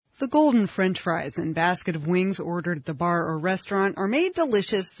The golden French fries and basket of wings ordered at the bar or restaurant are made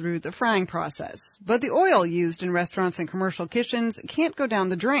delicious through the frying process. But the oil used in restaurants and commercial kitchens can't go down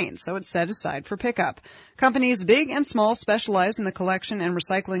the drain, so it's set aside for pickup. Companies big and small specialize in the collection and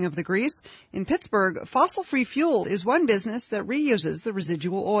recycling of the grease. In Pittsburgh, fossil-free fuel is one business that reuses the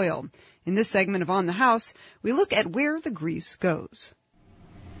residual oil. In this segment of On the House, we look at where the grease goes.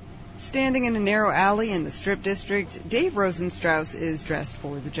 Standing in a narrow alley in the Strip District, Dave Rosenstrauss is dressed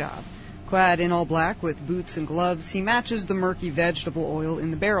for the job. Clad in all black with boots and gloves, he matches the murky vegetable oil in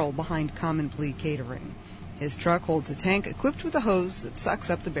the barrel behind Common Plea Catering. His truck holds a tank equipped with a hose that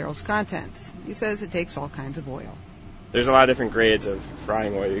sucks up the barrel's contents. He says it takes all kinds of oil. There's a lot of different grades of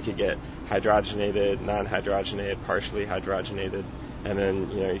frying oil. You could get hydrogenated, non-hydrogenated, partially hydrogenated, and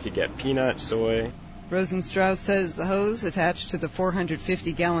then you could get peanut, soy. Rosenstrauss says the hose attached to the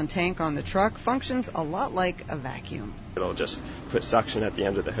 450-gallon tank on the truck functions a lot like a vacuum. It'll just put suction at the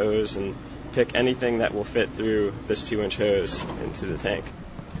end of the hose and pick anything that will fit through this 2-inch hose into the tank.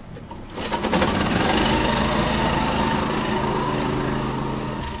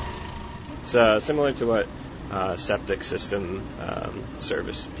 It's similar to what septic system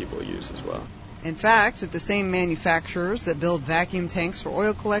service people use as well. In fact, the same manufacturers that build vacuum tanks for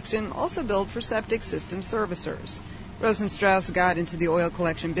oil collection also build for septic system servicers. Rosenstrauss got into the oil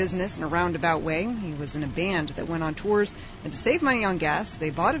collection business in a roundabout way. He was in a band that went on tours, and to save money on gas,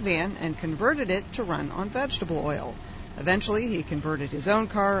 they bought a van and converted it to run on vegetable oil. Eventually, he converted his own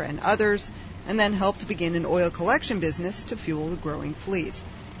car and others, and then helped begin an oil collection business to fuel the growing fleet.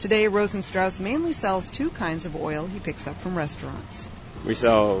 Today, Rosenstrauss mainly sells 2 kinds of oil he picks up from restaurants. We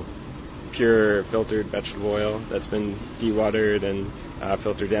sell pure filtered vegetable oil that's been dewatered and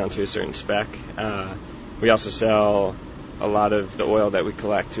filtered down to a certain spec. We also sell a lot of the oil that we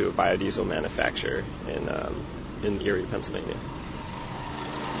collect to a biodiesel manufacturer in Erie, Pennsylvania.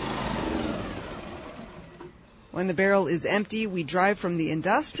 When the barrel is empty, we drive from the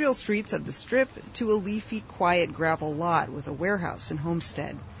industrial streets of the Strip to a leafy, quiet gravel lot with a warehouse and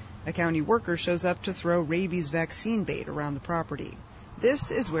homestead. A county worker shows up to throw rabies vaccine bait around the property.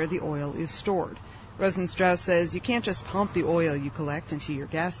 This is where the oil is stored. Rosenstrauss says you can't just pump the oil you collect into your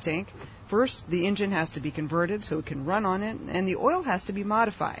gas tank. First, the engine has to be converted so it can run on it, and the oil has to be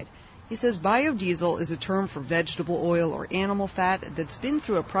modified. He says biodiesel is a term for vegetable oil or animal fat that's been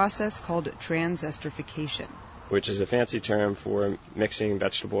through a process called transesterification, which is a fancy term for mixing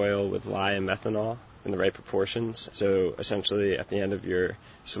vegetable oil with lye and methanol in the right proportions. So essentially, at the end of your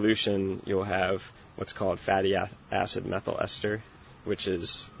solution, you'll have what's called fatty acid methyl ester, which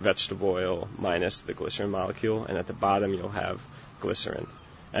is vegetable oil minus the glycerin molecule, and at the bottom you'll have glycerin.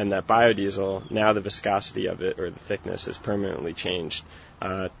 And that biodiesel, now the viscosity of it, or the thickness, is permanently changed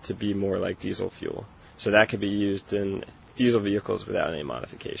to be more like diesel fuel. So that could be used in diesel vehicles without any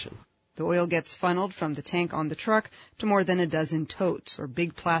modification. The oil gets funneled from the tank on the truck to more than a dozen totes, or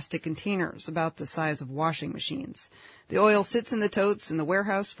big plastic containers about the size of washing machines. The oil sits in the totes in the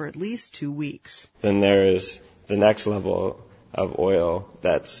warehouse for at least 2 weeks. Then there is the next level of oil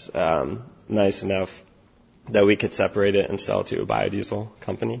that's nice enough that we could separate it and sell to a biodiesel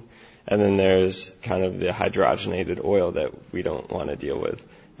company. And then there's kind of the hydrogenated oil that we don't want to deal with,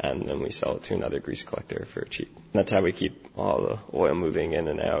 and then we sell it to another grease collector for cheap. And that's how we keep all the oil moving in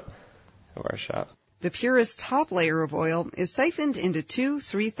and out of our shop. The purest top layer of oil is siphoned into 2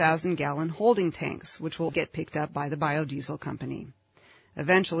 3,000-gallon holding tanks, which will get picked up by the biodiesel company.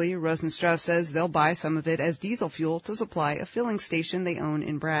 Eventually, Rosenstrauss says they'll buy some of it as diesel fuel to supply a filling station they own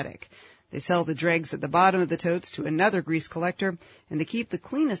in Braddock. They sell the dregs at the bottom of the totes to another grease collector, and they keep the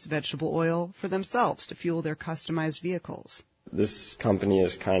cleanest vegetable oil for themselves to fuel their customized vehicles. This company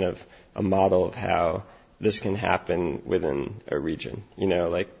is kind of a model of how this can happen within a region.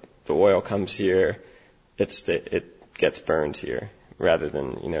 Like the oil comes here, it gets burned here, rather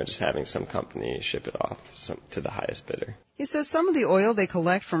than, just having some company ship it off to the highest bidder. He says some of the oil they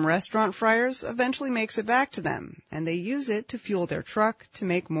collect from restaurant fryers eventually makes it back to them, and they use it to fuel their truck to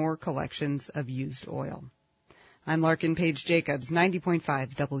make more collections of used oil. I'm Larkin Page-Jacobs,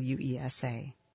 90.5 WESA.